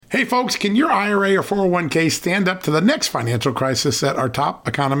Hey folks, can your IRA or 401k stand up to the next financial crisis that our top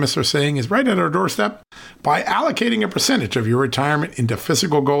economists are saying is right at our doorstep? By allocating a percentage of your retirement into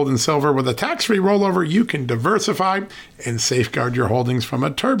physical gold and silver with a tax-free rollover, you can diversify and safeguard your holdings from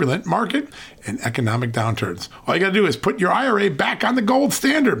a turbulent market and economic downturns. All you got to do is put your IRA back on the gold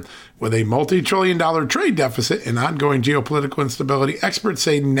standard. With a multi-trillion-dollar trade deficit and ongoing geopolitical instability, experts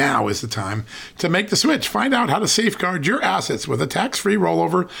say now is the time to make the switch. Find out how to safeguard your assets with a tax-free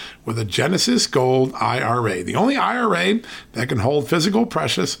rollover with a Genesis Gold IRA, the only IRA that can hold physical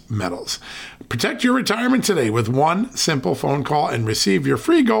precious metals. Protect your retirement today with one simple phone call and receive your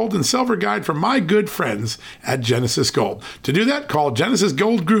free gold and silver guide from my good friends at Genesis Gold. To do that, call Genesis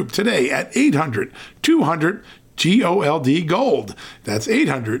Gold Group today at 800-200 GOLD Gold. That's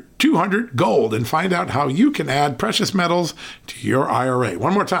 800-200-GOLD, and find out how you can add precious metals to your IRA.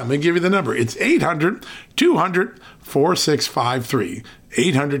 One more time, let me give you the number. It's 800-200-4653.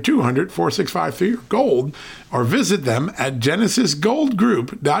 800-200-4653 or gold, or visit them at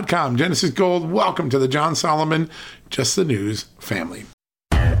genesisgoldgroup.com. Genesis Gold, welcome to the John Solomon Just the News family.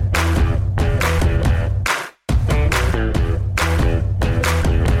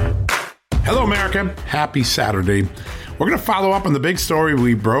 Hello, America. Happy Saturday. We're going to follow up on the big story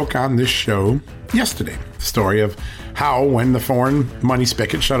we broke on this show yesterday. The story of how, when the foreign money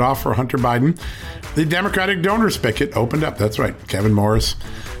spigot shut off for Hunter Biden, the Democratic donor spigot opened up. That's right. Kevin Morris,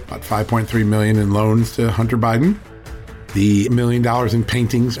 about $5.3 million in loans to Hunter Biden. The $1 million in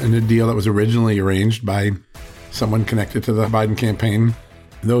paintings and a deal that was originally arranged by someone connected to the Biden campaign.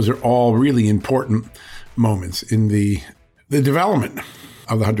 Those are all really important moments in the development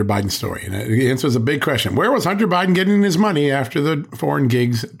of the Hunter Biden story. And the answer is a big question. Where was Hunter Biden getting his money after the foreign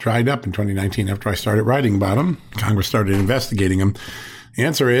gigs dried up in 2019 after I started writing about him? Congress started investigating him. The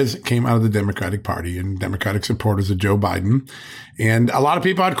answer is it came out of the Democratic Party and Democratic supporters of Joe Biden. And a lot of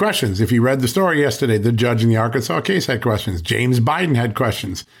people had questions. If you read the story yesterday, the judge in the Arkansas case had questions. James Biden had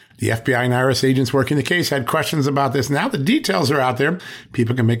questions. The FBI and IRS agents working the case had questions about this. Now the details are out there.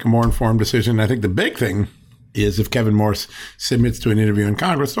 People can make a more informed decision. I think the big thing is if Kevin Morris submits to an interview in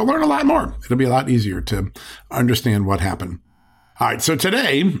Congress, they'll learn a lot more. It'll be a lot easier to understand what happened. All right, so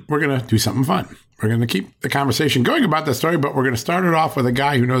today we're going to do something fun. We're going to keep the conversation going about the story, but we're going to start it off with a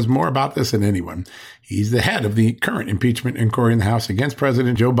guy who knows more about this than anyone. He's the head of the current impeachment inquiry in the House against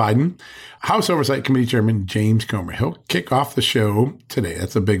President Joe Biden, House Oversight Committee Chairman James Comer. He'll kick off the show today.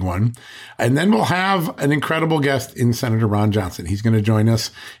 That's a big one. And then we'll have an incredible guest in Senator Ron Johnson. He's going to join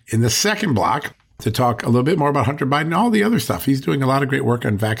us in the second block to talk a little bit more about Hunter Biden and all the other stuff. He's doing a lot of great work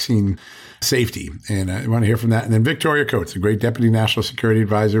on vaccine safety, and I want to hear from that. And then Victoria Coates, a great Deputy National Security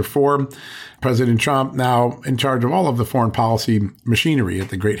Advisor for President Trump, now in charge of all of the foreign policy machinery at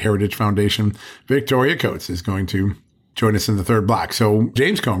the Great Heritage Foundation. Victoria Coates is going to join us in the third block. So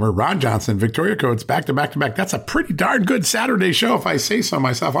James Comer, Ron Johnson, Victoria Coates, back to back to back. That's a pretty darn good Saturday show, if I say so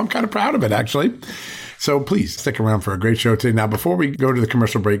myself. I'm kind of proud of it, actually. So please stick around for a great show today. Now, before we go to the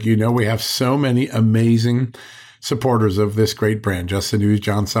commercial break, you know we have so many amazing supporters of this great brand. Just the News,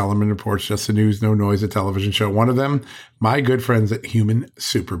 John Solomon Reports, Just the News, No Noise, a television show. One of them, my good friends at Human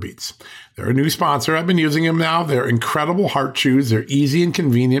Super Beets. They're a new sponsor. I've been using them now. They're incredible heart chews. They're easy and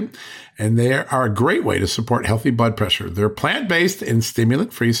convenient, and they are a great way to support healthy blood pressure. They're plant-based and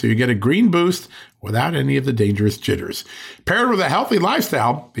stimulant-free, so you get a green boost without any of the dangerous jitters. Paired with a healthy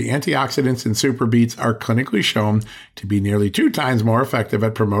lifestyle, the antioxidants in Super Beets are clinically shown to be nearly 2 times more effective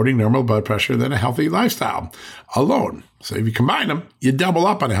at promoting normal blood pressure than a healthy lifestyle alone. So if you combine them, you double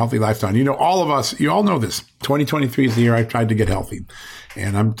up on a healthy lifestyle. You know, all of us, you all know this. 2023 is the year I tried to get healthy.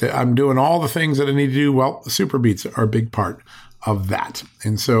 And I'm doing all the things that I need to do. Well, Super Beets are a big part of that.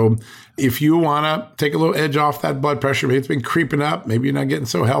 And so if you want to take a little edge off that blood pressure, maybe it's been creeping up, maybe you're not getting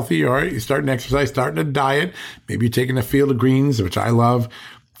so healthy, or you're starting to exercise, starting a diet, maybe you're taking a field of greens, which I love,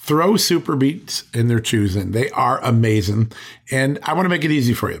 throw Super Beets in their chews in. They are amazing. And I want to make it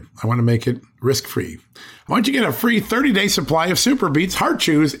easy for you. I want to make it risk-free. Why don't you get a free 30-day supply of Super Beets heart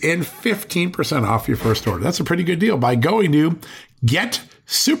chews and 15% off your first order? That's a pretty good deal by going to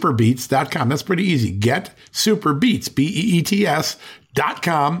GetSuperBeets.com. That's pretty easy. GetSuperBeets,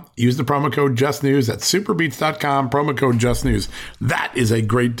 BEETS.com. Use the promo code JustNews. That's SuperBeets.com, promo code JustNews. That is a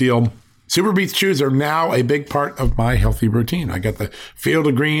great deal. Super Beets chews are now a big part of my healthy routine. I got the Field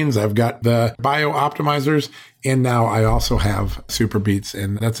of Greens. I've got the Bio Optimizers. And now I also have Super Beets,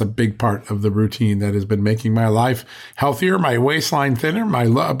 and that's a big part of the routine that has been making my life healthier, my waistline thinner, my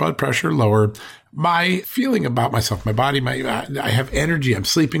blood pressure lower, my feeling about myself, my body, I have energy, I'm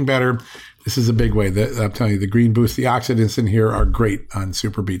sleeping better. This is a big way. I'm telling you, the green boost, the oxidants in here are great on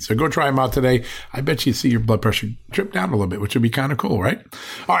Super Beets. So go try them out today. I bet you'd see your blood pressure trip down a little bit, which would be kind of cool, right?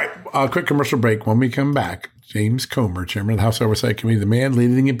 All right, a quick commercial break. When we come back, James Comer, chairman of the House Oversight Committee, the man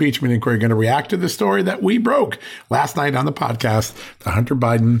leading the impeachment inquiry, going to react to the story that we broke last night on the podcast, the Hunter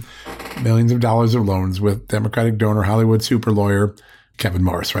Biden millions of dollars of loans with Democratic donor, Hollywood super lawyer Kevin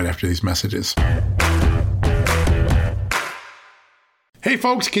Morris, right after these messages. Hey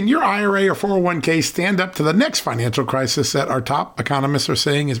folks, can your IRA or 401k stand up to the next financial crisis that our top economists are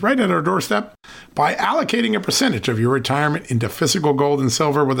saying is right at our doorstep? By allocating a percentage of your retirement into physical gold and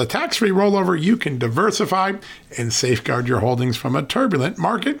silver with a tax-free rollover, you can diversify and safeguard your holdings from a turbulent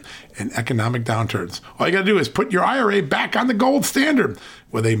market and economic downturns. All you got to do is put your IRA back on the gold standard.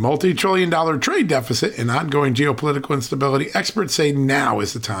 With a multi-trillion-dollar trade deficit and ongoing geopolitical instability, experts say now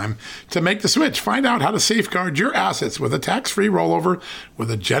is the time to make the switch. Find out how to safeguard your assets with a tax-free rollover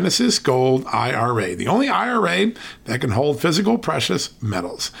with a Genesis Gold IRA, the only IRA that can hold physical precious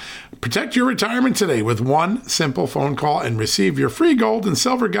metals. Protect your retirement today with one simple phone call and receive your free gold and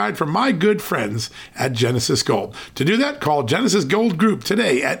silver guide from my good friends at Genesis Gold. To do that, call Genesis Gold Group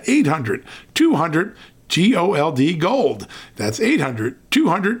today at 800-200 GOLD Gold. That's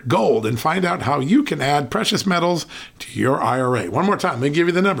 800-200-GOLD, and find out how you can add precious metals to your IRA. One more time, let me give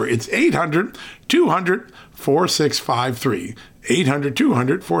you the number. It's 800-200-4653.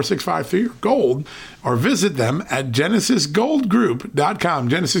 800-200-4653 or gold, or visit them at genesisgoldgroup.com.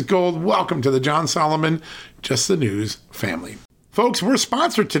 Genesis Gold, welcome to the John Solomon Just the News family. Folks, we're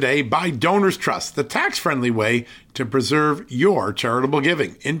sponsored today by Donors Trust, the tax-friendly way to preserve your charitable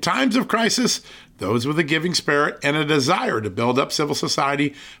giving. In times of crisis, those with a giving spirit and a desire to build up civil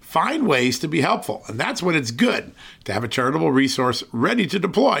society find ways to be helpful. And that's when it's good to have a charitable resource ready to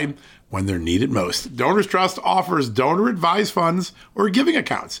deploy when they're needed most. Donors Trust offers donor-advised funds or giving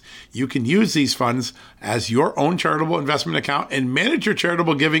accounts. You can use these funds as your own charitable investment account and manage your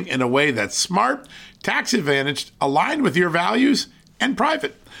charitable giving in a way that's smart, tax-advantaged, aligned with your values, and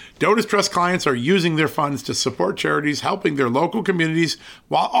private. Donors Trust clients are using their funds to support charities helping their local communities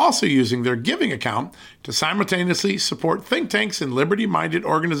while also using their giving account to simultaneously support think tanks and liberty-minded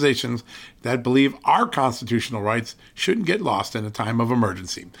organizations that believe our constitutional rights shouldn't get lost in a time of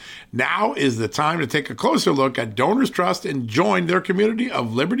emergency. Now is the time to take a closer look at Donors Trust and join their community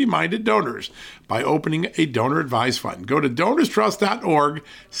of liberty-minded donors by opening a donor-advised fund. Go to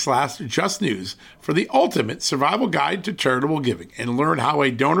donorstrust.org/justnews for the ultimate survival guide to charitable giving and learn how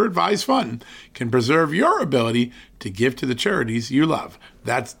a donor-advised fund can preserve your ability to give to the charities you love.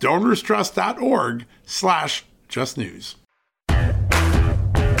 That's donorstrust.org/justnews.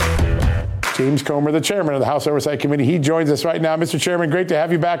 James Comer, the chairman of the House Oversight Committee. He joins us right now. Mr. Chairman, great to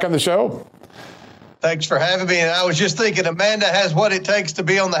have you back on the show. Thanks for having me. And I was just thinking, Amanda has what it takes to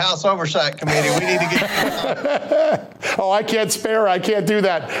be on the House Oversight Committee. We need to get. Oh, I can't spare her. I can't do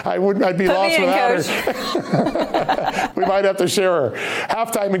that. I'd be lost without her. We might have to share her.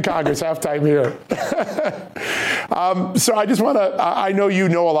 Half-time in Congress, half-time here. So I just want to, I know you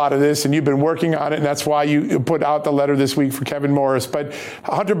know a lot of this and you've been working on it, and that's why you put out the letter this week for Kevin Morris. But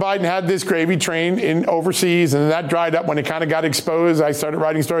Hunter Biden had this gravy train in overseas, and that dried up when it kind of got exposed. I started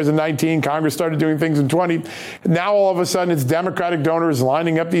writing stories in 19. Congress started doing things in 20. Now all of a sudden it's Democratic donors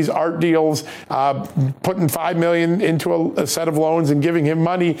lining up these art deals, putting $5 million into a set of loans and giving him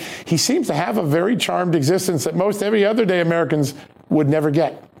money. He seems to have a very charmed existence that most every other day Americans would never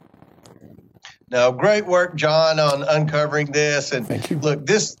get. No, great work, John, on uncovering this. And thank you. Look,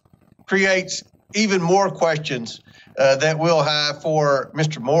 this creates even more questions that we'll have for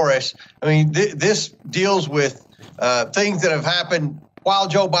Mr. Morris. I mean, this deals with things that have happened while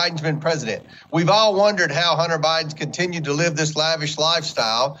Joe Biden's been president. We've all wondered how Hunter Biden's continued to live this lavish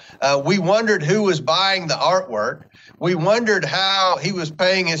lifestyle. We wondered who was buying the artwork. We wondered how he was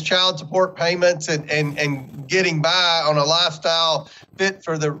paying his child support payments and getting by on a lifestyle fit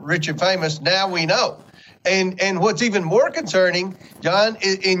for the rich and famous. Now we know. And what's even more concerning, John,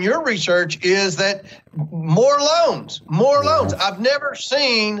 in your research, is that more loans. I've never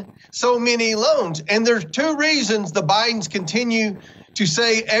seen so many loans. And there's two reasons the Bidens continue to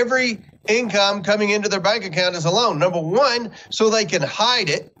say every income coming into their bank account is a loan. Number one, so they can hide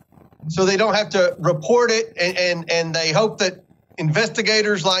it, so they don't have to report it, and they hope that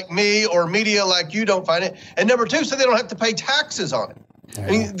investigators like me or media like you don't find it. And number two, so they don't have to pay taxes on it. I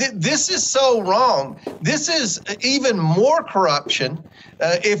mean, this is so wrong. This is even more corruption,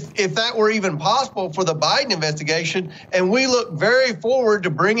 if that were even possible for the Biden investigation. And we look very forward to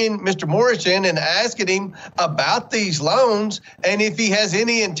bringing Mr. Morris in and asking him about these loans and if he has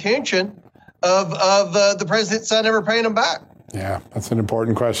any intention of the president's son ever paying them back. Yeah, that's an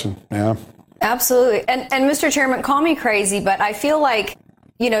important question. Yeah. Absolutely. And Mr. Chairman, call me crazy, but I feel like,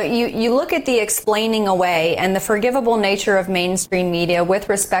 you look at the explaining away and the forgivable nature of mainstream media with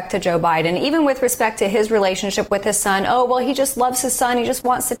respect to Joe Biden, even with respect to his relationship with his son. Oh, well, he just loves his son. He just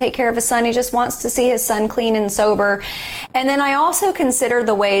wants to take care of his son. He just wants to see his son clean and sober. And then I also consider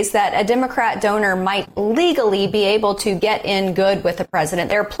the ways that a Democrat donor might legally be able to get in good with the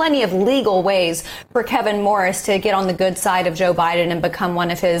president. There are plenty of legal ways for Kevin Morris to get on the good side of Joe Biden and become one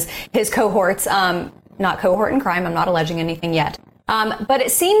of his cohorts. Not cohort in crime. I'm not alleging anything yet. But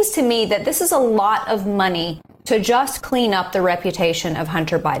it seems to me that this is a lot of money to just clean up the reputation of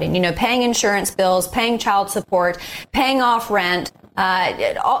Hunter Biden. Paying insurance bills, paying child support, paying off rent,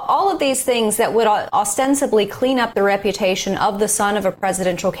 all of these things that would ostensibly clean up the reputation of the son of a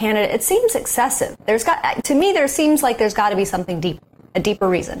presidential candidate. It seems excessive. There seems like there's got to be something deep, a deeper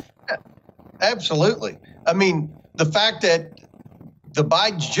reason. Absolutely. I mean, the fact that the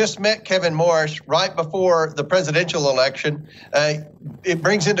Bidens just met Kevin Morris right before the presidential election, it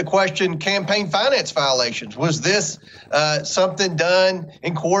brings into question campaign finance violations. Was this something done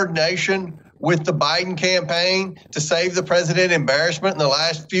in coordination with the Biden campaign to save the president embarrassment in the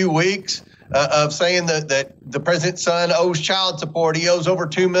last few weeks of saying that the president's son owes child support? He owes over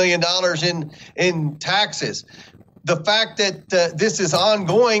 $2 million in taxes. The fact that this is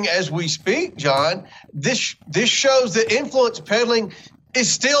ongoing as we speak, John, this shows that influence peddling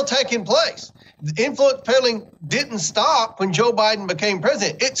is still taking place. The influence peddling didn't stop when Joe Biden became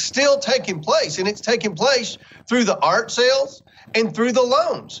president. It's still taking place, and it's taking place through the art sales and through the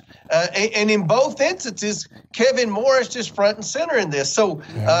loans. And in both instances, Kevin Morris is front and center in this. So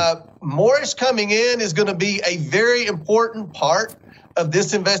Morris coming in is going to be a very important part of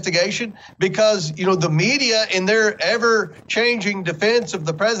this investigation, because the media, in their ever-changing defense of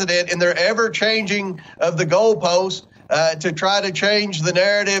the president and their ever-changing of the goalposts to try to change the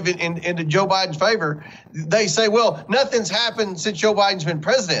narrative into Joe Biden's favor, they say, well, nothing's happened since Joe Biden's been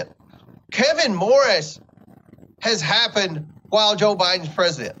president. Kevin Morris has happened while Joe Biden's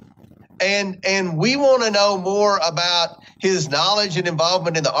president. And we want to know more about his knowledge and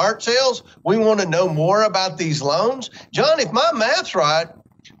involvement in the art sales. We want to know more about these loans. John, if my math's right,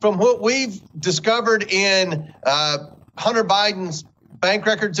 from what we've discovered in Hunter Biden's bank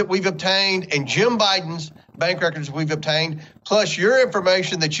records that we've obtained and Jim Biden's bank records we've obtained, plus your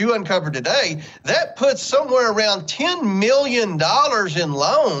information that you uncovered today, that puts somewhere around $10 million in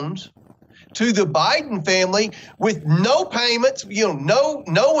loans to the Biden family with no payments,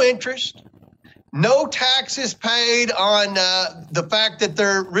 no interest, no taxes paid on the fact that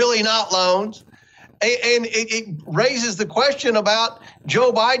they're really not loans. And it raises the question about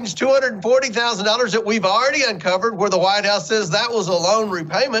Joe Biden's $240,000 that we've already uncovered, where the White House says that was a loan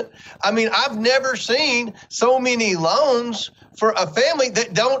repayment. I mean, I've never seen so many loans for a family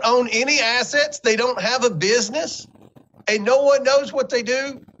that don't own any assets. They don't have a business, and no one knows what they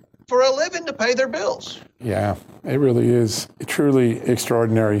do for a living to pay their bills. Yeah, it really is truly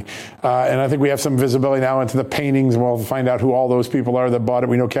extraordinary. And I think we have some visibility now into the paintings. We'll find out who all those people are that bought it.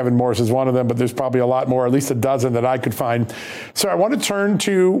 We know Kevin Morris is one of them, but there's probably a lot more, at least a dozen that I could find. So I want to turn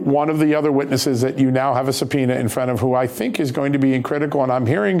to one of the other witnesses that you now have a subpoena in front of, who I think is going to be critical. And I'm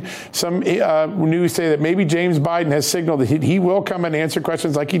hearing some news say that maybe James Biden has signaled that he will come and answer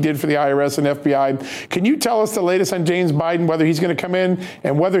questions like he did for the IRS and FBI. Can you tell us the latest on James Biden, whether he's going to come in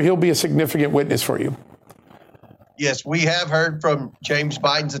and whether he'll be a significant witness for you? Yes, we have heard from James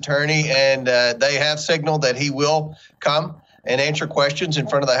Biden's attorney, and they have signaled that he will come and answer questions in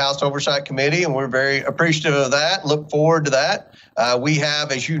front of the House Oversight Committee, and we're very appreciative of that. Look forward to that. We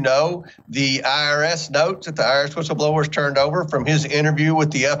have, as you know, the IRS notes that the IRS whistleblowers turned over from his interview with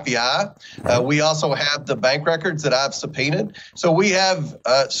the FBI. Right. We also have the bank records that I've subpoenaed. So we have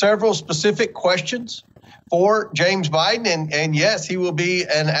several specific questions for James Biden. And yes, he will be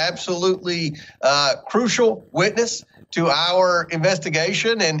an absolutely crucial witness to our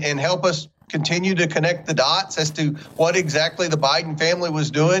investigation and help us continue to connect the dots as to what exactly the Biden family was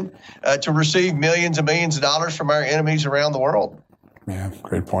doing to receive millions and millions of dollars from our enemies around the world. Yeah,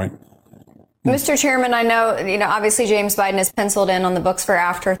 great point. Mr. Chairman, I know, obviously James Biden is penciled in on the books for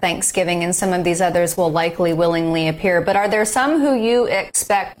after Thanksgiving, and some of these others will likely willingly appear. But are there some who you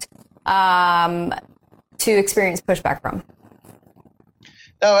expect to experience pushback from?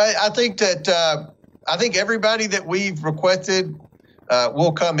 No, I think that I think everybody that we've requested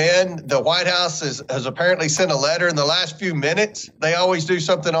will come in. The White House has apparently sent a letter in the last few minutes. They always do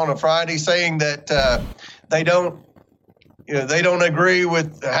something on a Friday saying that they don't agree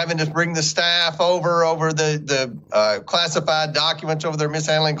with having to bring the staff over the classified documents, over their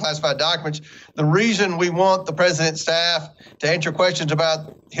mishandling classified documents. The reason we want the president's staff to answer questions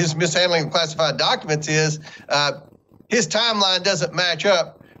about his mishandling of classified documents is his timeline doesn't match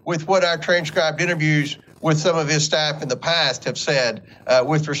up with what our transcribed interviews with some of his staff in the past have said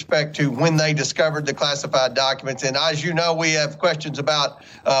with respect to when they discovered the classified documents. And as you know, we have questions about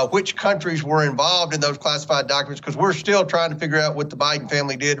which countries were involved in those classified documents, because we're still trying to figure out what the Biden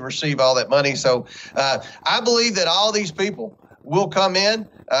family did to receive all that money. So I believe that all these people will come in.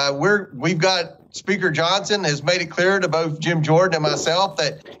 We've got Speaker Johnson has made it clear to both Jim Jordan and myself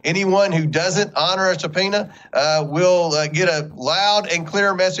that anyone who doesn't honor a subpoena will get a loud and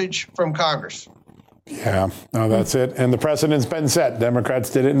clear message from Congress. Yeah, no, that's it. And the precedent's been set.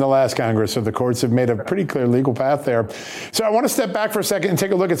 Democrats did it in the last Congress, so the courts have made a pretty clear legal path there. So I want to step back for a second and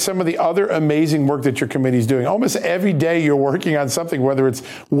take a look at some of the other amazing work that your committee is doing. Almost every day you're working on something, whether it's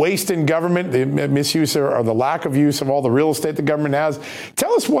waste in government, the misuse or the lack of use of all the real estate the government has.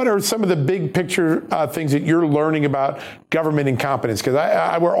 Tell us what are some of the big picture things that you're learning about government incompetence, because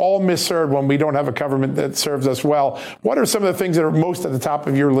we're all misserved when we don't have a government that serves us well. What are some of the things that are most at the top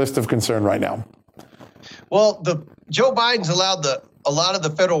of your list of concern right now? Well, Joe Biden's allowed a lot of the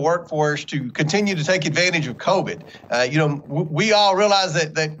federal workforce to continue to take advantage of COVID. We all realize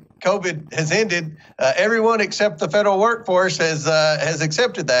that COVID has ended. Everyone except the federal workforce has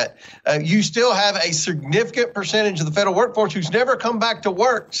accepted that. You still have a significant percentage of the federal workforce who's never come back to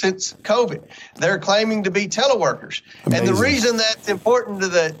work since COVID. They're claiming to be teleworkers. Amazing. And the reason that's important to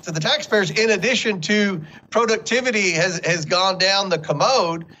the taxpayers, in addition to productivity has gone down the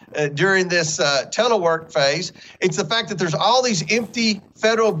commode during this telework phase, it's the fact that there's all these empty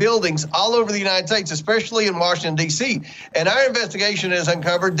federal buildings all over the United States, especially in Washington, D.C. And our investigation has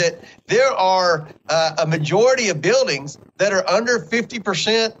uncovered that there are a majority of buildings that are under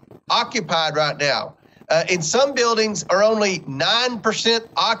 50% occupied right now. And some buildings are only 9%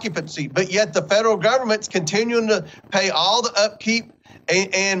 occupancy, but yet the federal government's continuing to pay all the upkeep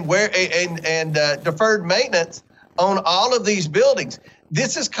and deferred maintenance on all of these buildings.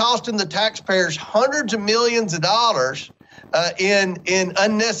 This is costing the taxpayers hundreds of millions of dollars in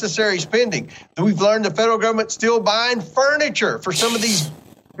unnecessary spending. We've learned the federal government's still buying furniture for some of these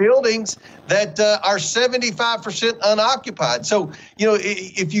buildings that are 75% unoccupied. So,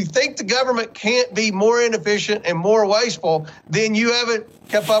 if you think the government can't be more inefficient and more wasteful, then you haven't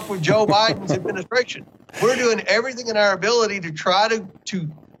kept up with Joe Biden's administration. We're doing everything in our ability to try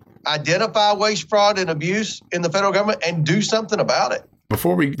to identify waste, fraud, and abuse in the federal government and do something about it.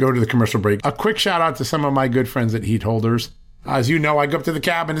 Before we go to the commercial break, a quick shout out to some of my good friends at Heat Holders. As you know, I go up to the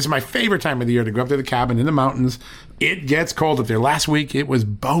cabin. This is my favorite time of the year to go up to the cabin in the mountains. It gets cold up there. Last week, it was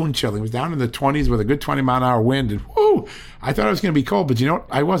bone chilling. It was down in the 20s with a good 20-mile-an-hour wind. And whoo, I thought it was going to be cold. But you know what?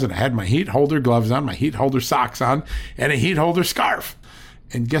 I wasn't. I had my heat holder gloves on, my heat holder socks on, and a heat holder scarf.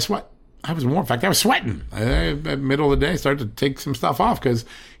 And guess what? I was warm. In fact, I was sweating. In the middle of the day, I started to take some stuff off because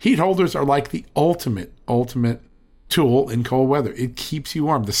heat holders are like the ultimate tool in cold weather. It keeps you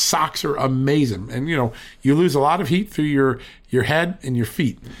warm. The socks are amazing. And, you lose a lot of heat through your head and your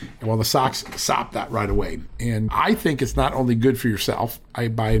feet. Well, the socks stop that right away. And I think it's not only good for yourself. I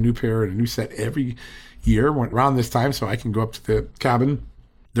buy a new pair and a new set every year around this time so I can go up to the cabin.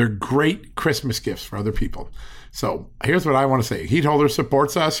 They're great Christmas gifts for other people. So here's what I want to say. Heat Holder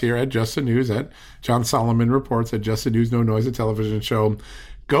supports us here at Just the News, at John Solomon Reports, at Just the News, No Noise, a television show.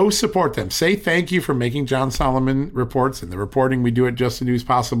 Go support them. Say thank you for making John Solomon Reports and the reporting we do at Just the News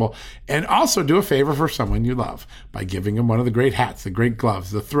possible. And also do a favor for someone you love by giving them one of the great hats, the great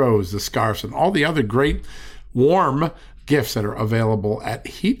gloves, the throws, the scarves, and all the other great warm gifts that are available at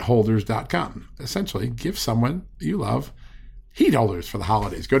heatholders.com. Essentially, give someone you love heat holders for the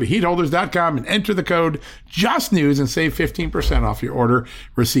holidays. Go to heatholders.com and enter the code JUSTNEWS and save 15% off your order.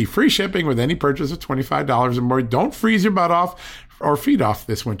 Receive free shipping with any purchase of $25 or more. Don't freeze your butt off or feet off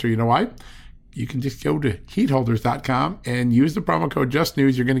this winter. You know why? You can just go to heatholders.com and use the promo code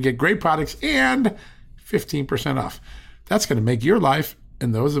JUSTNEWS. You're going to get great products and 15% off. That's going to make your life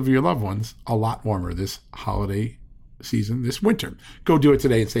and those of your loved ones a lot warmer this holiday season, this winter. Go do it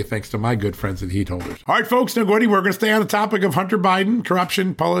today and say thanks to my good friends at Heat Holders. All right, folks, now, Gordy, we're going to stay on the topic of Hunter Biden,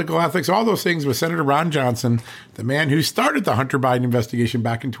 corruption, political ethics, all those things with Senator Ron Johnson, the man who started the Hunter Biden investigation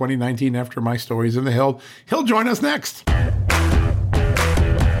back in 2019 after my stories in the Hill. He'll join us next.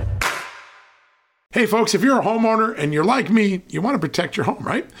 Hey folks, if you're a homeowner and you're like me, you want to protect your home,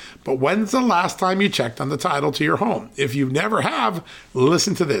 right? But when's the last time you checked on the title to your home? If you never have,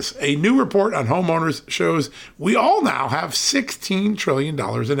 listen to this. A new report on homeowners shows we all now have $16 trillion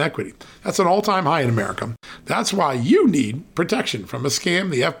in equity. That's an all-time high in America. That's why you need protection from a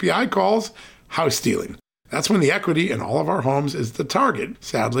scam the FBI calls house stealing. That's when the equity in all of our homes is the target,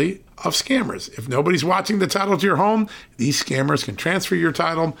 sadly, of scammers. If nobody's watching the title to your home, these scammers can transfer your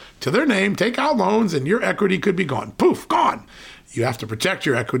title to their name, take out loans, and your equity could be gone. Poof, gone. You have to protect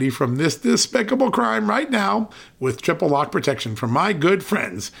your equity from this despicable crime right now with triple lock protection from my good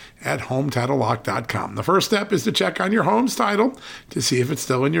friends at HomeTitleLock.com. The first step is to check on your home's title to see if it's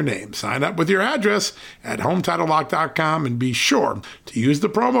still in your name. Sign up with your address at HomeTitleLock.com and be sure to use the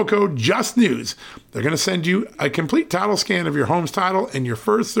promo code JUSTNEWS. They're going to send you a complete title scan of your home's title and your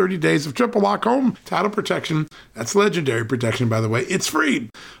first 30 days of triple lock home title protection. That's legendary protection, by the way. It's free.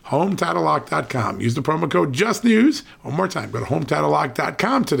 HomeTitleLock.com. Use the promo code JUSTNEWS. One more time, go to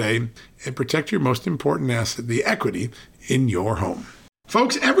HomeTitleLock.com today and protect your most important asset, the equity in your home.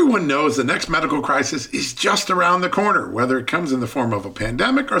 Folks, everyone knows the next medical crisis is just around the corner, whether it comes in the form of a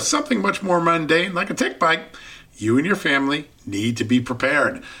pandemic or something much more mundane like a tick bite. You and your family need to be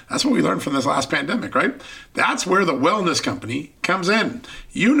prepared. That's what we learned from this last pandemic, right? That's where the Wellness Company comes in.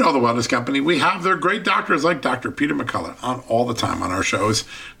 You know the Wellness Company. We have their great doctors like Dr. Peter McCullough on all the time on our shows.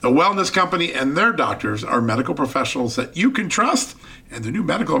 The Wellness Company and their doctors are medical professionals that you can trust, and the new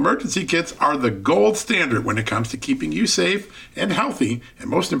medical emergency kits are the gold standard when it comes to keeping you safe and healthy, and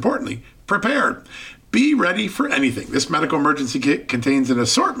most importantly, prepared. Be ready for anything. This medical emergency kit contains an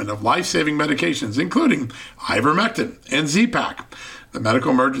assortment of life-saving medications, including ivermectin and Z-Pak. The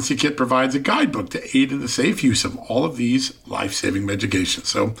medical emergency kit provides a guidebook to aid in the safe use of all of these life-saving medications,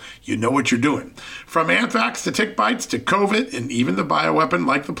 so you know what you're doing. From anthrax to tick bites to COVID and even the bioweapon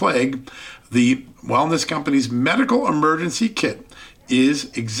like the plague, the Wellness Company's medical emergency kit is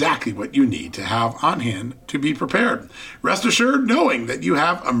exactly what you need to have on hand to be prepared. Rest assured knowing that you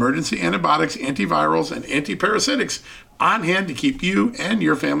have emergency antibiotics, antivirals, and antiparasitics on hand to keep you and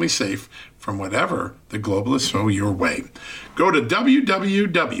your family safe from whatever the globalists throw your way. Go to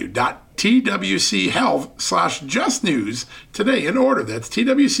www.twchealth/justnews today and order. That's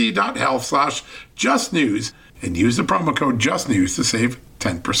twc.health/justnews and use the promo code JUSTNEWS to save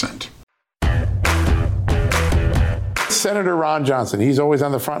 10%. Senator Ron Johnson, he's always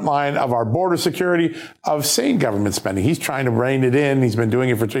on the front line of our border security, of sane government spending. He's trying to rein it in. He's been doing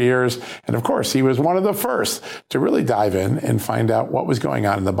it for 2 years. And of course, he was one of the first to really dive in and find out what was going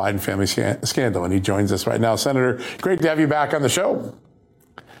on in the Biden family scandal. And he joins us right now. Senator, great to have you back on the show.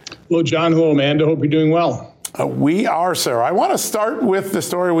 Hello, John. Hello, Amanda. Hope you're doing well. We are, sir. I want to start with the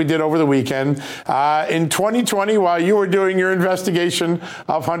story we did over the weekend. In 2020, while you were doing your investigation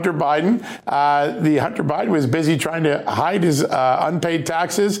of Hunter Biden, Hunter Biden was busy trying to hide his unpaid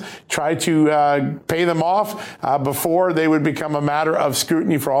taxes, try to pay them off before they would become a matter of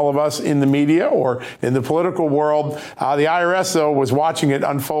scrutiny for all of us in the media or in the political world. The IRS, though, was watching it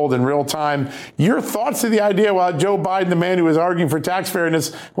unfold in real time. Your thoughts to the idea, while Joe Biden, the man who was arguing for tax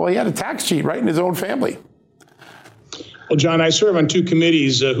fairness, well, he had a tax cheat right in his own family. Well, John, I serve on two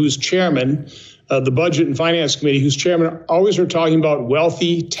committees whose chairman, the Budget and Finance Committee, whose chairman always are talking about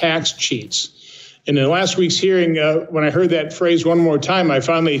wealthy tax cheats. And in last week's hearing, when I heard that phrase one more time, I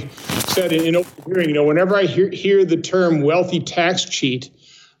finally said in open hearing, whenever I hear the term wealthy tax cheat,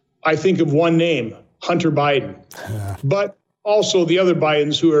 I think of one name, Hunter Biden. Yeah. But also the other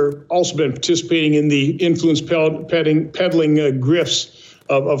Bidens who are also been participating in the influence peddling grifts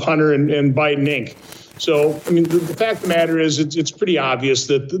of Hunter and Biden Inc. So, I mean, the fact of the matter is it's pretty obvious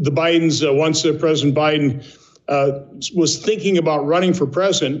that the Bidens, once President Biden was thinking about running for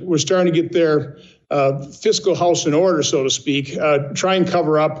president, were starting to get their fiscal house in order, so to speak, try and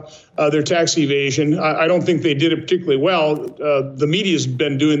cover up their tax evasion. I don't think they did it particularly well. The media's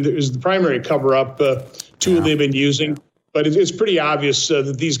been doing is the primary cover-up tool they've been using. But it's pretty obvious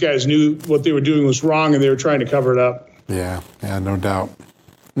that these guys knew what they were doing was wrong and they were trying to cover it up. Yeah, no doubt.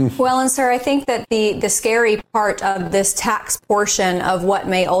 Well, and sir, I think that the scary part of this tax portion of what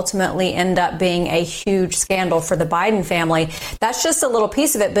may ultimately end up being a huge scandal for the Biden family, that's just a little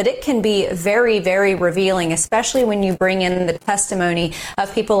piece of it, but it can be very, very revealing, especially when you bring in the testimony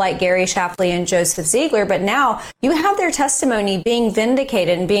of people like Gary Shapley and Joseph Ziegler. But now you have their testimony being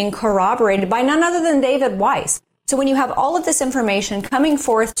vindicated and being corroborated by none other than David Weiss. So when you have all of this information coming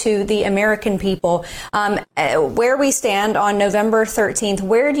forth to the American people, where we stand on November 13th,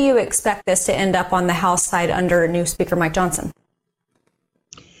 where do you expect this to end up on the House side under new Speaker Mike Johnson?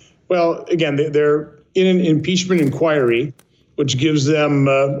 Well, again, they're in an impeachment inquiry, which gives them,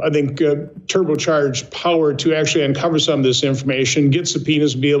 I think, turbocharged power to actually uncover some of this information, get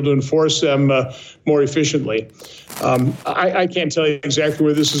subpoenas, and be able to enforce them more efficiently. I can't tell you exactly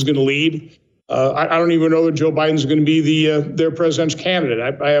where this is going to lead. I don't even know that Joe Biden's going to be their presidential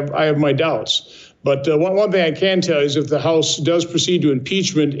candidate. I have my doubts. But one thing I can tell you is if the House does proceed to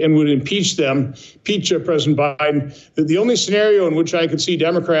impeachment and would impeach President Biden, that the only scenario in which I could see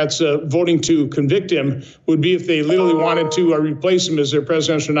Democrats voting to convict him would be if they literally wanted to replace him as their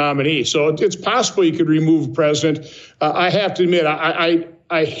presidential nominee. So it's possible you could remove a president. I have to admit,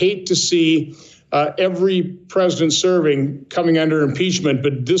 I hate to see every president serving coming under impeachment,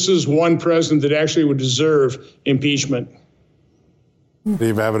 but this is one president that actually would deserve impeachment. The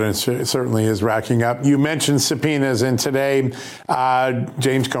evidence certainly is racking up. You mentioned subpoenas, and today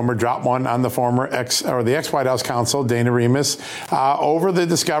James Comer dropped one on the ex-White House counsel, Dana Remus, over the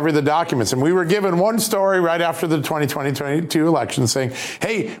discovery of the documents. And we were given one story right after the 2022 election saying,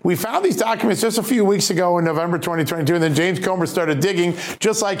 hey, we found these documents just a few weeks ago in November 2022. And then James Comer started digging,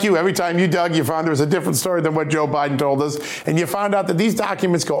 just like you. Every time you dug, you found there was a different story than what Joe Biden told us. And you found out that these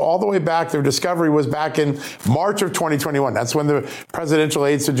documents go all the way back. Their discovery was back in March of 2021. That's when the presidential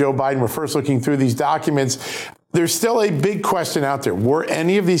aides to Joe Biden were first looking through these documents. There's still a big question out there. Were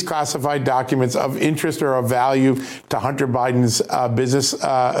any of these classified documents of interest or of value to Hunter Biden's business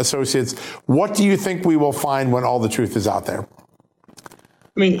associates? What do you think we will find when all the truth is out there?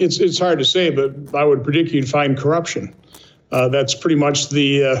 I mean, it's hard to say, but I would predict you'd find corruption. That's pretty much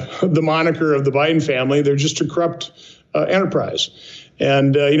the moniker of the Biden family. They're just a corrupt enterprise.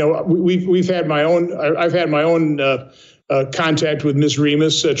 And I've had my own contact with Ms.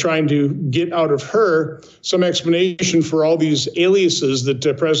 Remus, trying to get out of her some explanation for all these aliases that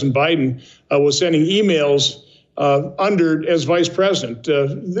President Biden was sending emails under as vice president.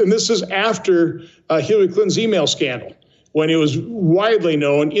 And this is after Hillary Clinton's email scandal, when it was widely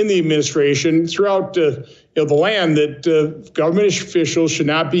known in the administration throughout the land that government officials should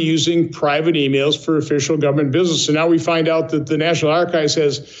not be using private emails for official government business. And now we find out that the National Archives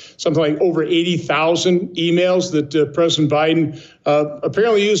has something like over 80,000 emails that President Biden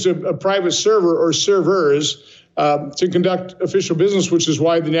apparently used a private server or servers to conduct official business, which is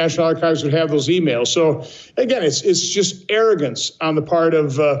why the National Archives would have those emails. So again, it's just arrogance on the part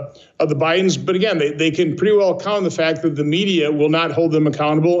of the Bidens. But again, they can pretty well count on the fact that the media will not hold them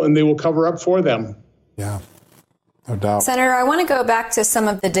accountable and they will cover up for them. Yeah, no doubt. Senator, I want to go back to some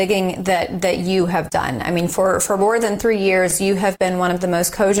of the digging that you have done. I mean, for more than 3 years, you have been one of the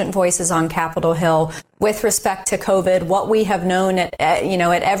most cogent voices on Capitol Hill with respect to COVID, what we have known at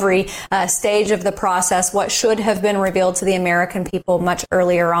every stage of the process, what should have been revealed to the American people much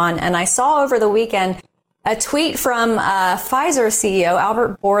earlier on. And I saw over the weekend a tweet from Pfizer CEO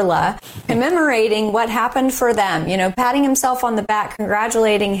Albert Bourla commemorating what happened for them, patting himself on the back,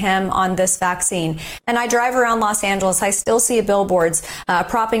 congratulating him on this vaccine. And I drive around Los Angeles. I still see billboards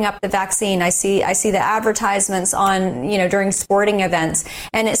propping up the vaccine. I see the advertisements on, during sporting events.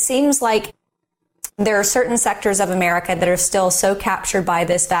 And it seems like there are certain sectors of America that are still so captured by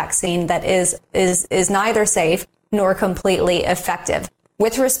this vaccine that is neither safe nor completely effective.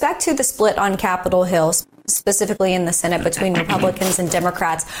 With respect to the split on Capitol Hill, specifically in the Senate between Republicans and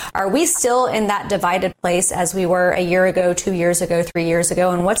Democrats, are we still in that divided place as we were a year ago, 2 years ago, 3 years ago?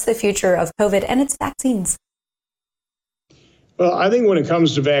 And what's the future of COVID and its vaccines? Well, I think when it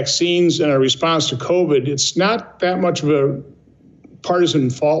comes to vaccines and our response to COVID, it's not that much of a partisan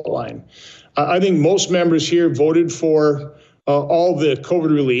fault line. I think most members here voted for all the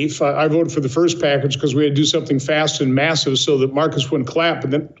COVID relief. I voted for the first package because we had to do something fast and massive so that markets wouldn't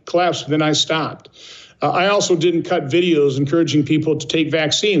collapse, but then I stopped. I also didn't cut videos encouraging people to take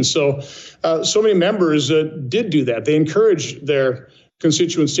vaccines. So many members did do that. They encouraged their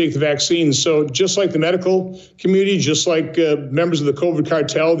constituents to take the vaccine. So just like the medical community, just like members of the COVID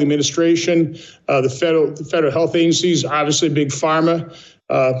cartel, the administration, the federal health agencies, obviously big pharma,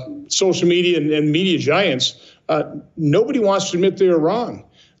 social media and media giants, nobody wants to admit they were wrong.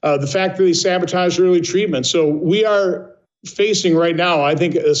 The fact that they sabotaged early treatment. So we are facing right now, I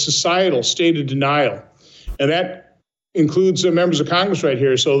think, a societal state of denial. And that includes members of Congress right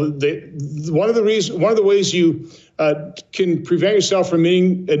here. So one of the ways you can prevent yourself from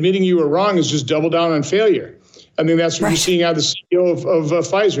admitting you were wrong is just double down on failure. I mean, that's what you're seeing out of the CEO of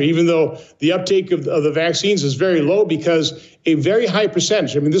Pfizer, even though the uptake of the vaccines is very low because a very high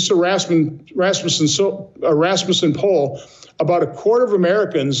percentage, I mean, this is a Rasmussen poll, about a quarter of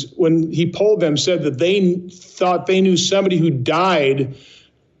Americans, when he polled them, said that they thought they knew somebody who died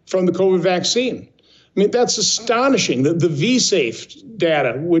from the COVID vaccine. I mean, that's astonishing. The V-Safe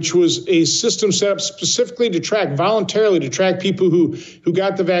data, which was a system set up specifically to track, voluntarily to track people who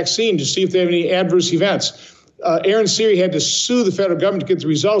got the vaccine to see if they have any adverse events. Aaron Siri had to sue the federal government to get the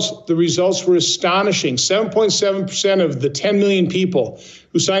results. The results were astonishing. 7.7% of the 10 million people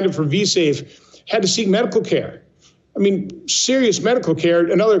who signed up for V-Safe had to seek medical care. I mean, serious medical care.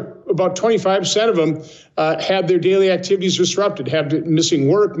 Another about 25% of them had their daily activities disrupted, had missing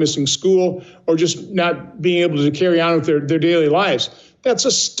work, missing school, or just not being able to carry on with their daily lives. That's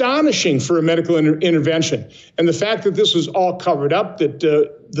astonishing for a medical intervention. And the fact that this was all covered up, that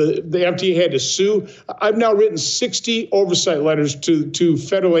the FDA had to sue. I've now written 60 oversight letters to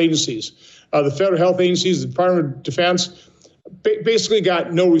federal agencies, the federal health agencies, the Department of Defense, basically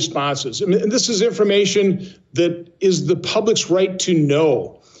got no responses. I mean, and this is information that is the public's right to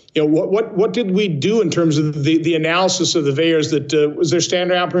know. You know, what did we do in terms of the analysis of the VAERS that was their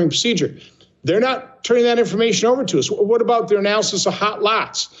standard operating procedure? They're not turning that information over to us. What about their analysis of hot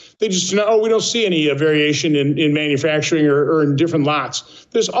lots? They just know, we don't see any variation in manufacturing or in different lots.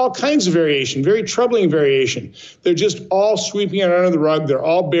 There's all kinds of variation, very troubling variation. They're just all sweeping it under the rug. They're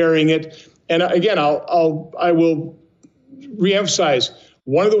all burying it. And again, I will reemphasize,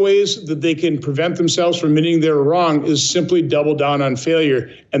 one of the ways that they can prevent themselves from admitting they're wrong is simply double down on failure,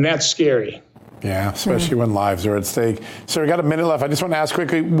 and that's scary. Yeah, especially when lives are at stake. So we got a minute left. I just want to ask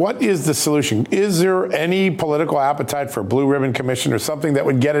quickly, what is the solution? Is there any political appetite for a blue ribbon commission or something that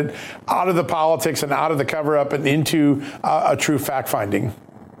would get it out of the politics and out of the cover-up and into a true fact-finding?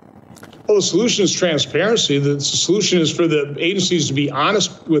 Well, the solution is transparency. The solution is for the agencies to be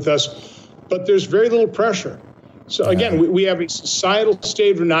honest with us, but there's very little pressure. So again, we have a societal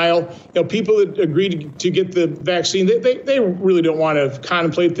state of denial. You know, people that agreed to get the vaccine, they really don't want to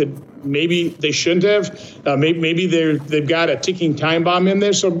contemplate that maybe they shouldn't have. Maybe they've got a ticking time bomb in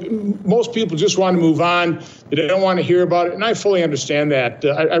there. So most people just want to move on. They don't want to hear about it, and I fully understand that.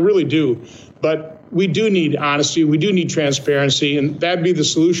 I really do. But we do need honesty. We do need transparency, and that'd be the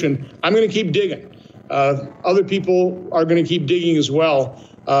solution. I'm going to keep digging. Other people are going to keep digging as well.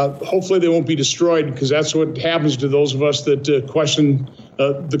 Hopefully they won't be destroyed, because that's what happens to those of us that question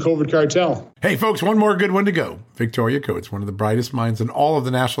the COVID cartel. Hey, folks, one more good one to go. Victoria Coates, one of the brightest minds in all of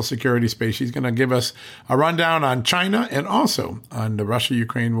the national security space. She's going to give us a rundown on China and also on the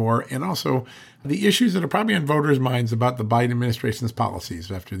Russia-Ukraine war and also the issues that are probably on voters' minds about the Biden administration's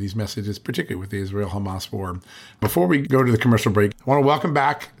policies after these messages, particularly with the Israel-Hamas war. Before we go to the commercial break, I want to welcome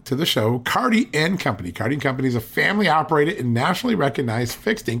back to the show Carty & Company. Carty & Company is a family-operated and nationally recognized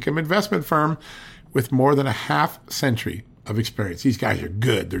fixed-income investment firm with more than a half-century of experience. These guys are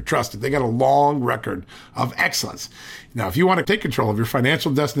good. They're trusted. They got a long record of excellence. Now, if you want to take control of your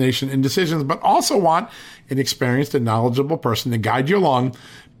financial destination and decisions, but also want an experienced and knowledgeable person to guide you along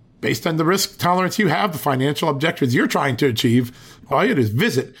based on the risk tolerance you have, the financial objectives you're trying to achieve, all you do is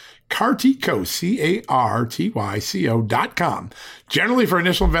visit Cartyco, CARTYCO.com. Generally for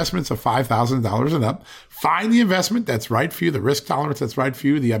initial investments of $5,000 and up. Find the investment that's right for you, the risk tolerance that's right for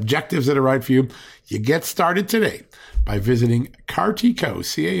you, the objectives that are right for you. You get started today by visiting Cartyco,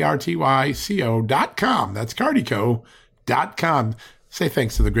 CARTYCO.com. That's Cartyco.com. Say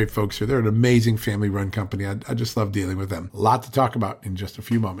thanks to the great folks here. They're an amazing family-run company. I just love dealing with them. A lot to talk about in just a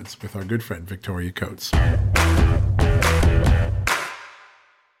few moments with our good friend, Victoria Coates.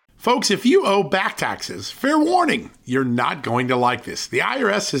 Folks, if you owe back taxes, fair warning, you're not going to like this. The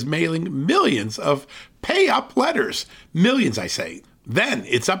IRS is mailing millions of pay-up letters. Millions, I say. Then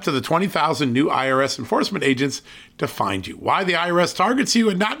it's up to the 20,000 new IRS enforcement agents to find you. Why the IRS targets you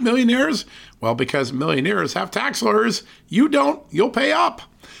and not millionaires? Well, because millionaires have tax lawyers. You don't. You'll pay up.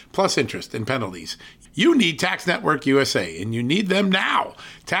 Plus interest and penalties. You need Tax Network USA, and you need them now.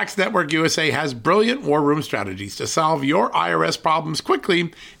 Tax Network USA has brilliant war room strategies to solve your IRS problems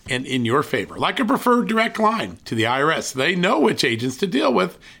quickly and in your favor. Like a preferred direct line to the IRS. They know which agents to deal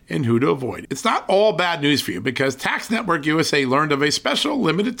with and who to avoid. It's not all bad news for you, because Tax Network USA learned of a special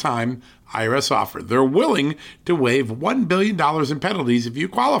limited time IRS offer. They're willing to waive $1 billion in penalties if you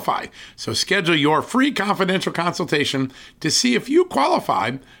qualify. So schedule your free confidential consultation to see if you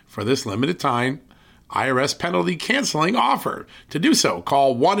qualify for this limited time IRS penalty canceling offer. To do so,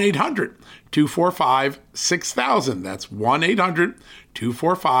 call 1-800-245-6000. That's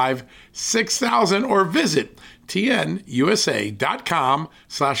 1-800-245-6000, or visit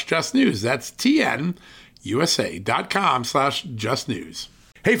tnusa.com/justnews. That's tnusa.com/justnews.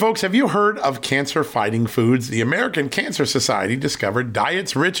 Hey folks, have you heard of cancer-fighting foods? The American Cancer Society discovered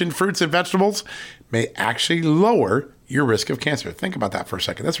diets rich in fruits and vegetables may actually lower your risk of cancer. Think about that for a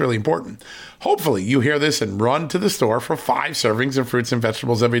second. That's really important. Hopefully you hear this and run to the store for 5 servings of fruits and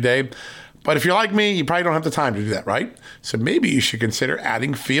vegetables every day. But if you're like me, you probably don't have the time to do that, right? So maybe you should consider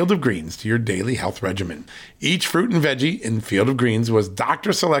adding Field of Greens to your daily health regimen. Each fruit and veggie in Field of Greens was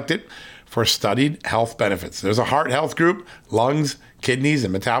doctor selected for studied health benefits. There's a heart health group, lungs, kidneys,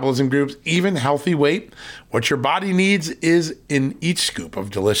 and metabolism groups, even healthy weight. What your body needs is in each scoop of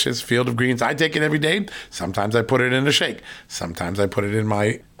delicious Field of Greens. I take it every day. Sometimes I put it in a shake. Sometimes I put it in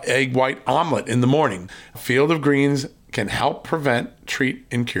my egg white omelet in the morning. Field of Greens can help prevent, treat,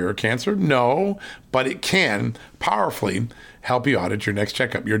 and cure cancer? No, but it can powerfully help you out at your next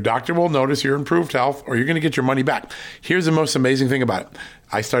checkup. Your doctor will notice your improved health, or you're going to get your money back. Here's the most amazing thing about it.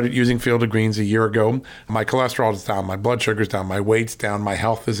 I started using Field of Greens a year ago. My cholesterol is down, my blood sugar's down, my weight's down, my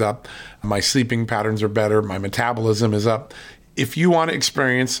health is up, my sleeping patterns are better, my metabolism is up. If you want to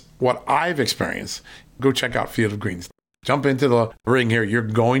experience what I've experienced, go check out Field of Greens. Jump into the ring here. You're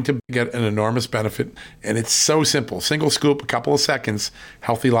going to get an enormous benefit, and it's so simple. Single scoop, a couple of seconds,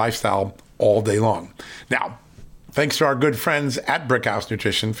 healthy lifestyle all day long. Now, thanks to our good friends at Brickhouse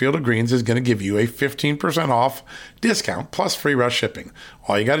Nutrition, Field of Greens is going to give you a 15% off discount plus free rush shipping.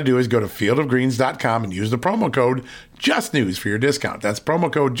 All you got to do is go to fieldofgreens.com and use the promo code JUSTNEWS for your discount. That's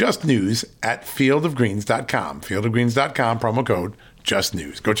promo code JUSTNEWS at fieldofgreens.com. Fieldofgreens.com, promo code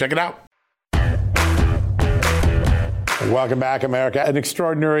JUSTNEWS. Go check it out. Welcome back, America. An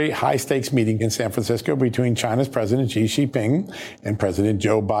extraordinary high-stakes meeting in San Francisco between China's President Xi Jinping and President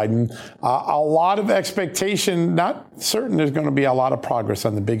Joe Biden. A lot of expectation, not certain there's going to be a lot of progress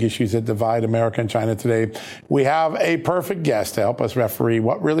on the big issues that divide America and China today. We have a perfect guest to help us referee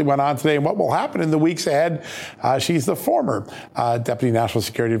what really went on today and what will happen in the weeks ahead. She's the former Deputy National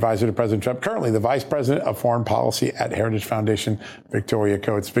Security Advisor to President Trump, currently the Vice President of Foreign Policy at Heritage Foundation, Victoria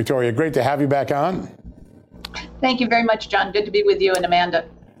Coates. Victoria, great to have you back on. Thank you very much, John. Good to be with you and Amanda.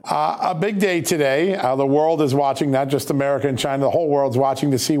 A big day today. The world is watching, not just America and China. The whole world's watching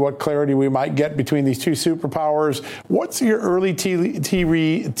to see what clarity we might get between these two superpowers. What's your early tea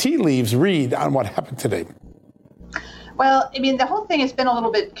leaves read on what happened today? Well, I mean, the whole thing has been a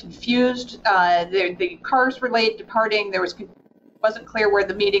little bit confused. The cars were late departing. Wasn't clear where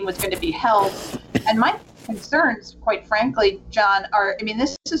the meeting was going to be held. And my concerns, quite frankly, John,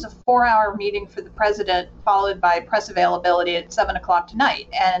 this is a 4-hour meeting for the president, followed by press availability at 7 o'clock tonight.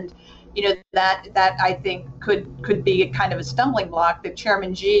 And, that I think could be kind of a stumbling block that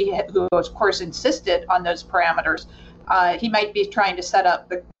Chairman Xi, who of course insisted on those parameters, he might be trying to set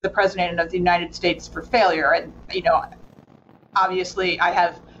up the president of the United States for failure. And, obviously I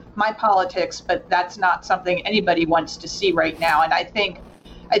have my politics, but that's not something anybody wants to see right now. And I think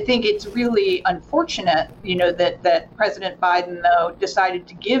it's really unfortunate, that President Biden, though, decided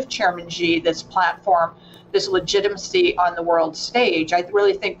to give Chairman Xi this platform, this legitimacy on the world stage. I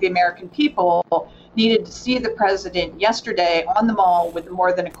really think the American people needed to see the president yesterday on the Mall with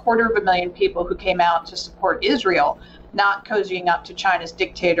more than 250,000 people who came out to support Israel, not cozying up to China's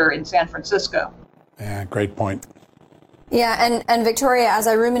dictator in San Francisco. Yeah, great point. Yeah, and Victoria, as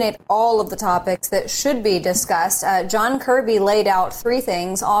I ruminate all of the topics that should be discussed, John Kirby laid out 3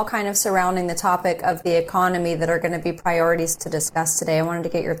 things, all kind of surrounding the topic of the economy that are going to be priorities to discuss today. I wanted to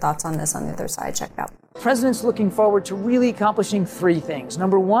get your thoughts on this on the other side. Check it out. The president's looking forward to really accomplishing 3 things.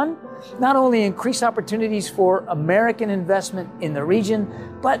 Number 1, not only increase opportunities for American investment in the region,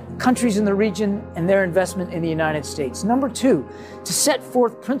 but countries in the region and their investment in the United States. Number 2, to set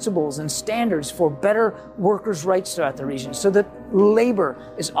forth principles and standards for better workers' rights throughout the region so that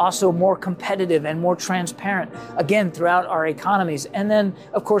labor is also more competitive and more transparent, again, throughout our economies. And then,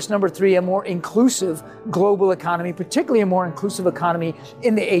 of course, number 3, a more inclusive global economy, particularly a more inclusive economy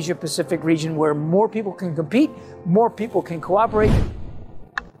in the Asia-Pacific region where more people can compete, more people can cooperate.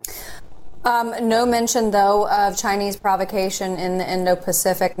 No mention, though, of Chinese provocation in the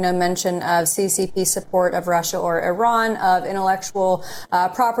Indo-Pacific. No mention of CCP support of Russia or Iran, of intellectual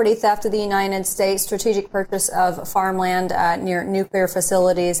property theft of the United States, strategic purchase of farmland near nuclear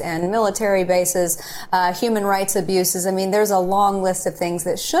facilities and military bases, human rights abuses. I mean, there's a long list of things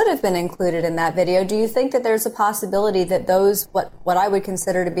that should have been included in that video. Do you think that there's a possibility that those, what I would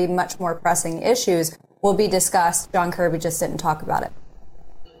consider to be much more pressing issues, will be discussed? John Kirby just didn't talk about it.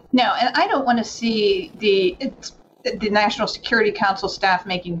 No, and I don't want to see the National Security Council staff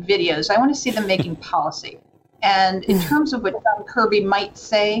making videos. I want to see them making policy. And in terms of what John Kirby might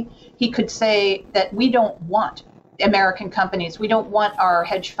say, he could say that we don't want American companies, we don't want our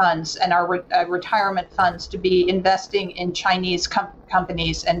hedge funds and our retirement funds to be investing in Chinese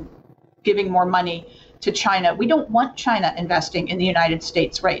companies and giving more money to China. We don't want China investing in the United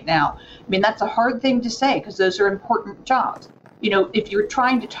States right now. I mean, that's a hard thing to say because those are important jobs. If you're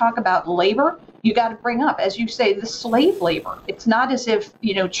trying to talk about labor, you got to bring up, as you say, the slave labor. It's not as if,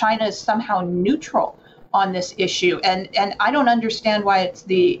 China is somehow neutral on this issue. And I don't understand why it's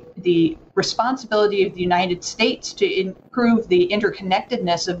the responsibility of the United States to improve the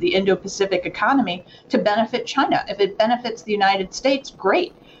interconnectedness of the Indo-Pacific economy to benefit China. If it benefits the United States,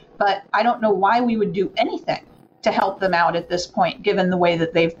 great. But I don't know why we would do anything to help them out at this point, given the way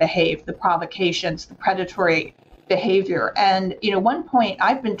that they've behaved, the provocations, the predatory behavior. And, one point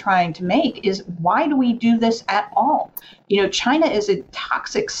I've been trying to make is, why do we do this at all? China is a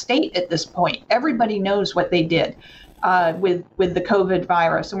toxic state at this point. Everybody knows what they did with the COVID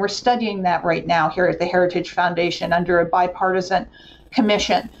virus. And we're studying that right now here at the Heritage Foundation under a bipartisan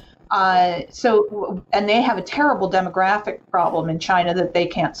commission. And they have a terrible demographic problem in China that they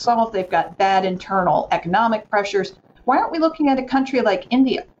can't solve. They've got bad internal economic pressures. Why aren't we looking at a country like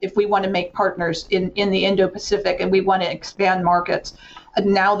India if we want to make partners in the Indo-Pacific and we want to expand markets?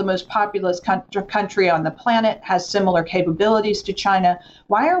 Now the most populous country on the planet has similar capabilities to China.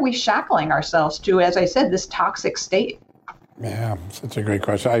 Why are we shackling ourselves to, as I said, this toxic state? Yeah, such a great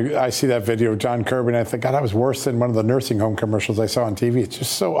question. I see that video of John Kirby, and I think, God, that was worse than one of the nursing home commercials I saw on TV. It's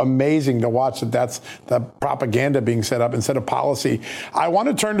just so amazing to watch that's the propaganda being set up instead of policy. I want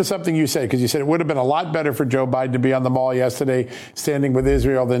to turn to something you said, because you said it would have been a lot better for Joe Biden to be on the mall yesterday, standing with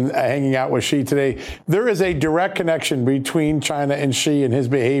Israel, than hanging out with Xi today. There is a direct connection between China and Xi and his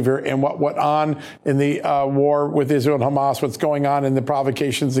behavior and what went on in the war with Israel and Hamas, what's going on in the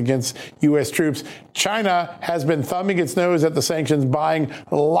provocations against U.S. troops. China has been thumbing its nose at the sanctions, buying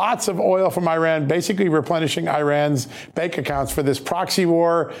lots of oil from Iran, basically replenishing Iran's bank accounts for this proxy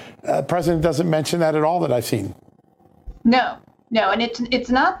war. President doesn't mention that at all that I've seen. No, and it's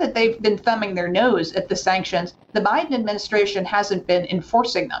not that they've been thumbing their nose at the sanctions. The Biden administration hasn't been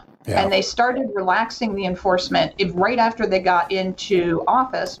enforcing them. Yeah. And they started relaxing the enforcement right after they got into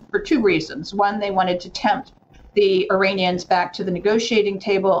office for two reasons. One, they wanted to tempt the Iranians back to the negotiating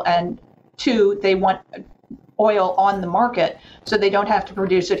table, and two, they want oil on the market so they don't have to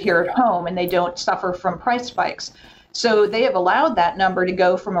produce it here at home and they don't suffer from price spikes. So they have allowed that number to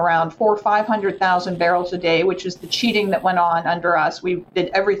go from around 400,000 or 500,000 barrels a day, which is the cheating that went on under us. We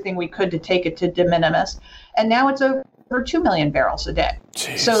did everything we could to take it to de minimis. And now it's over 2 million barrels a day.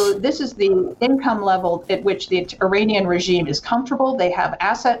 Jeez. So this is the income level at which the Iranian regime is comfortable. They have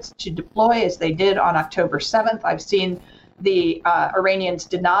assets to deploy, as they did on October 7th. I've seen the Iranians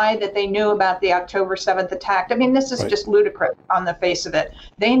deny that they knew about the October 7th attack. I mean, this is just ludicrous on the face of it.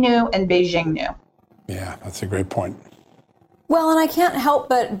 They knew, and Beijing knew. Yeah, that's a great point. Well, and I can't help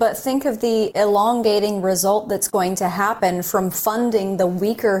but think of the elongating result that's going to happen from funding the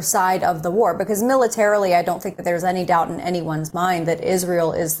weaker side of the war, because militarily, I don't think that there's any doubt in anyone's mind that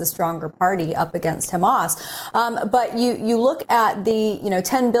Israel is the stronger party up against Hamas. But you look at the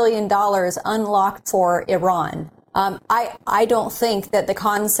 $10 billion unlocked for Iran. I don't think that the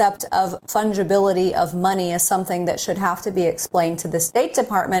concept of fungibility of money is something that should have to be explained to the State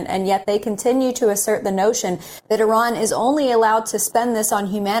Department, and yet they continue to assert the notion that Iran is only allowed to spend this on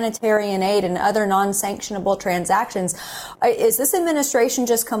humanitarian aid and other non-sanctionable transactions. Is this administration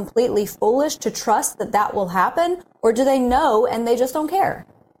just completely foolish to trust that that will happen, or do they know and they just don't care?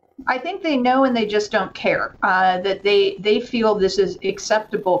 I think they know and they just don't care, that they feel this is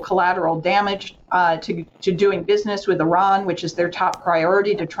acceptable collateral damage to doing business with Iran, which is their top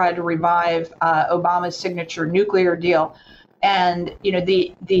priority to try to revive Obama's signature nuclear deal. And,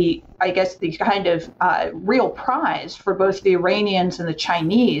 I guess the kind of real prize for both the Iranians and the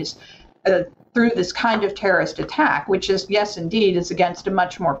Chinese through this kind of terrorist attack, which is, yes, indeed, is against a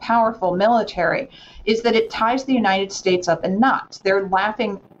much more powerful military, is that it ties the United States up in knots. They're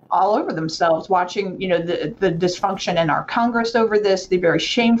laughing all over themselves watching, the dysfunction in our Congress over this, the very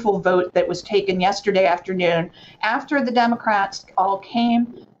shameful vote that was taken yesterday afternoon after the Democrats all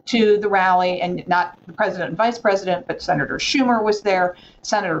came to the rally, and not the president and vice president, but Senator Schumer was there.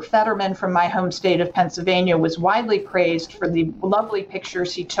 Senator Fetterman from my home state of Pennsylvania was widely praised for the lovely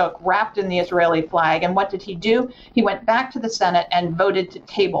pictures he took wrapped in the Israeli flag. And what did he do? He went back to the Senate and voted to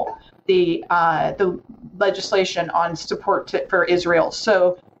table the legislation on support for Israel.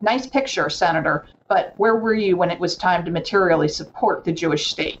 So nice picture, Senator, but where were you when it was time to materially support the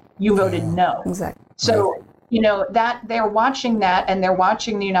Jewish state? You voted no. Exactly. So, that they're watching that, and they're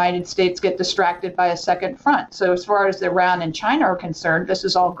watching the United States get distracted by a second front. So as far as Iran and China are concerned, this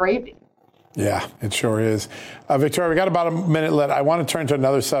is all gravy. Yeah, it sure is. Victoria, we got about a minute left. I want to turn to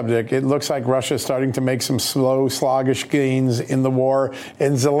another subject. It looks like Russia is starting to make some slow, sluggish gains in the war.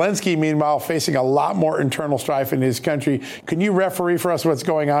 And Zelensky, meanwhile, facing a lot more internal strife in his country. Can you referee for us what's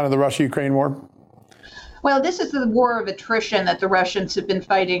going on in the Russia-Ukraine war? Well, this is the war of attrition that the Russians have been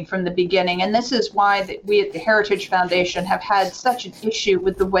fighting from the beginning. And this is why we at the Heritage Foundation have had such an issue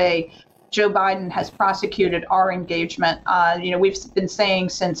with the way Joe Biden has prosecuted our engagement. We've been saying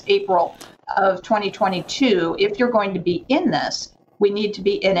since April of 2022, if you're going to be in this, we need to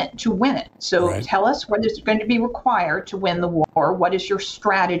be in it to win it. So Tell us what is going to be required to win the war. What is your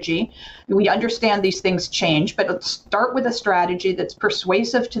strategy? We understand these things change, but let's start with a strategy that's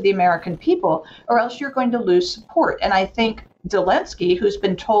persuasive to the American people, or else you're going to lose support. And I think Zelensky, who's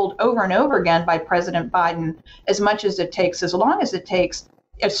been told over and over again by President Biden, as much as it takes, as long as it takes,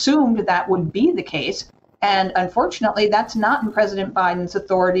 assumed that would be the case. And unfortunately, that's not in President Biden's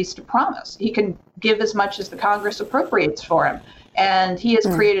authorities to promise. He can give as much as the Congress appropriates for him. And he has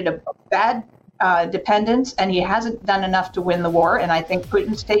created a bad dependence, and he hasn't done enough to win the war. And I think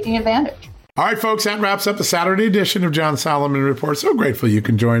Putin's taking advantage. All right, folks, that wraps up the Saturday edition of John Solomon Report. So grateful you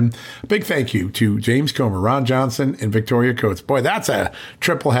can join. A big thank you to James Comer, Ron Johnson, and Victoria Coates. Boy, that's a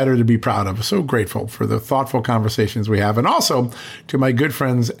triple header to be proud of. So grateful for the thoughtful conversations we have. And also to my good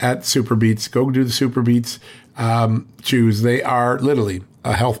friends at Super Beats. Go do the Super Beats chews. They are literally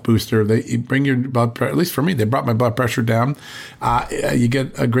a health booster. They bring your blood pressure, at least for me, they brought my blood pressure down. You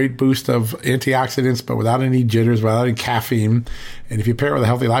get a great boost of antioxidants, but without any jitters, without any caffeine. And if you pair it with a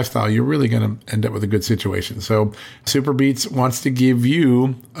healthy lifestyle, you're really going to end up with a good situation. So Super Beats wants to give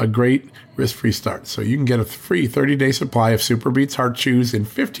you a great risk-free start. So you can get a free 30-day supply of Super Beats Heart Chews and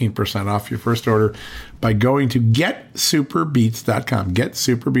 15% off your first order by going to getsuperbeats.com.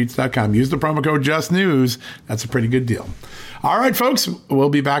 Getsuperbeats.com. Use the promo code JustNews. That's a pretty good deal. All right, folks, we'll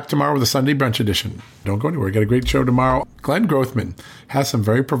be back tomorrow with a Sunday brunch edition. Don't go anywhere. We got a great show tomorrow. Glenn Grothman has some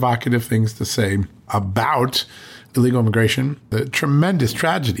very provocative things to say about illegal immigration, the tremendous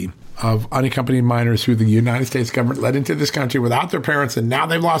tragedy of unaccompanied minors who the United States government led into this country without their parents, and now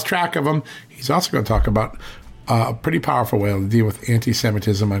they've lost track of them. He's also going to talk about a pretty powerful way to deal with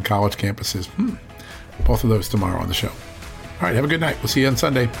anti-Semitism on college campuses. Both of those tomorrow on the show. All right, have a good night. We'll see you on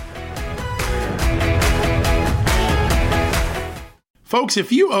Sunday. Folks,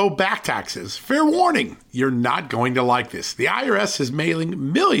 if you owe back taxes, fair warning, you're not going to like this. The IRS is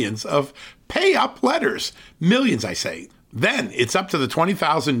mailing millions of pay-up letters. Millions, I say. Then it's up to the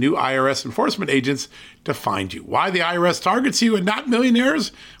 20,000 new IRS enforcement agents to find you. Why the IRS targets you and not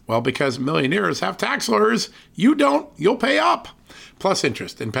millionaires? Well, because millionaires have tax lawyers. You don't, you'll pay up. Plus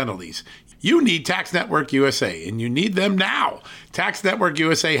interest and penalties. You need Tax Network USA, and you need them now. Tax Network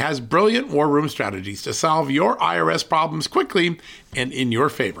USA has brilliant war room strategies to solve your IRS problems quickly and in your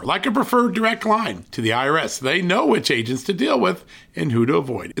favor. Like a preferred direct line to the IRS, they know which agents to deal with and who to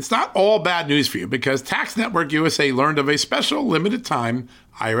avoid. It's not all bad news for you because Tax Network USA learned of a special limited time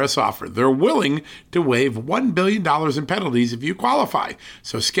IRS offer. They're willing to waive $1 billion in penalties if you qualify.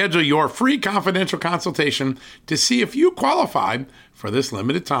 So schedule your free confidential consultation to see if you qualify for this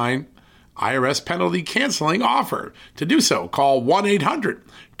limited time IRS penalty canceling offer. To do so, call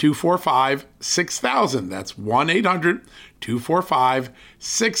 1-800-245-6000. That's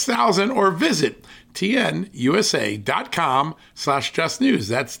 1-800-245-6000 or visit tnusa.com/justnews.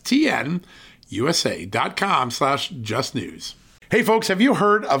 That's tnusa.com/justnews. Hey folks, have you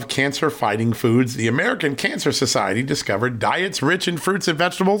heard of cancer-fighting foods? The American Cancer Society discovered diets rich in fruits and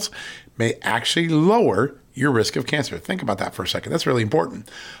vegetables may actually lower your risk of cancer. Think about that for a second. That's really important.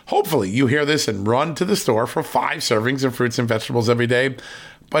 Hopefully you hear this and run to the store for 5 servings of fruits and vegetables every day.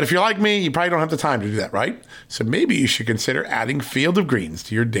 But if you're like me, you probably don't have the time to do that, right? So maybe you should consider adding Field of Greens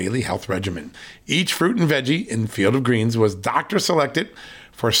to your daily health regimen. Each fruit and veggie in Field of Greens was doctor selected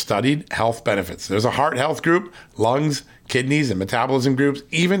for studied health benefits. There's a heart health group, lungs, kidneys, and metabolism groups,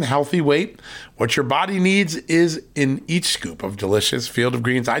 even healthy weight. What your body needs is in each scoop of delicious Field of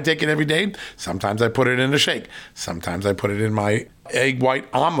Greens. I take it every day. Sometimes I put it in a shake. Sometimes I put it in my egg white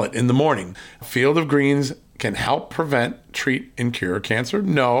omelet in the morning. Field of Greens can help prevent, treat, and cure cancer?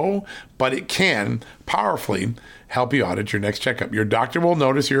 No, but it can powerfully help you out at your next checkup. Your doctor will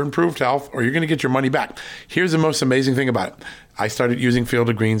notice your improved health or you're going to get your money back. Here's the most amazing thing about it. I started using Field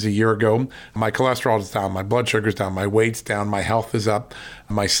of Greens a year ago. My cholesterol is down, my blood sugar's down, my weight's down, my health is up,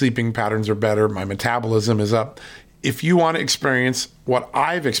 my sleeping patterns are better, my metabolism is up. If you want to experience what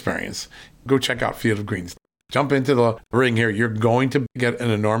I've experienced, go check out Field of Greens. Jump into the ring here. You're going to get an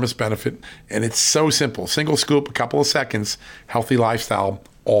enormous benefit. And it's so simple. Single scoop, a couple of seconds, healthy lifestyle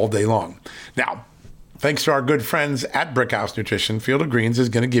all day long. Now, thanks to our good friends at Brickhouse Nutrition, Field of Greens is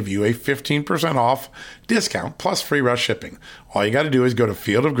going to give you a 15% off discount plus free rush shipping. All you got to do is go to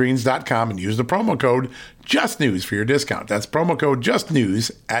fieldofgreens.com and use the promo code JustNews for your discount. That's promo code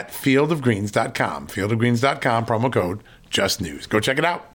JustNews at fieldofgreens.com. Fieldofgreens.com, promo code JustNews. Go check it out.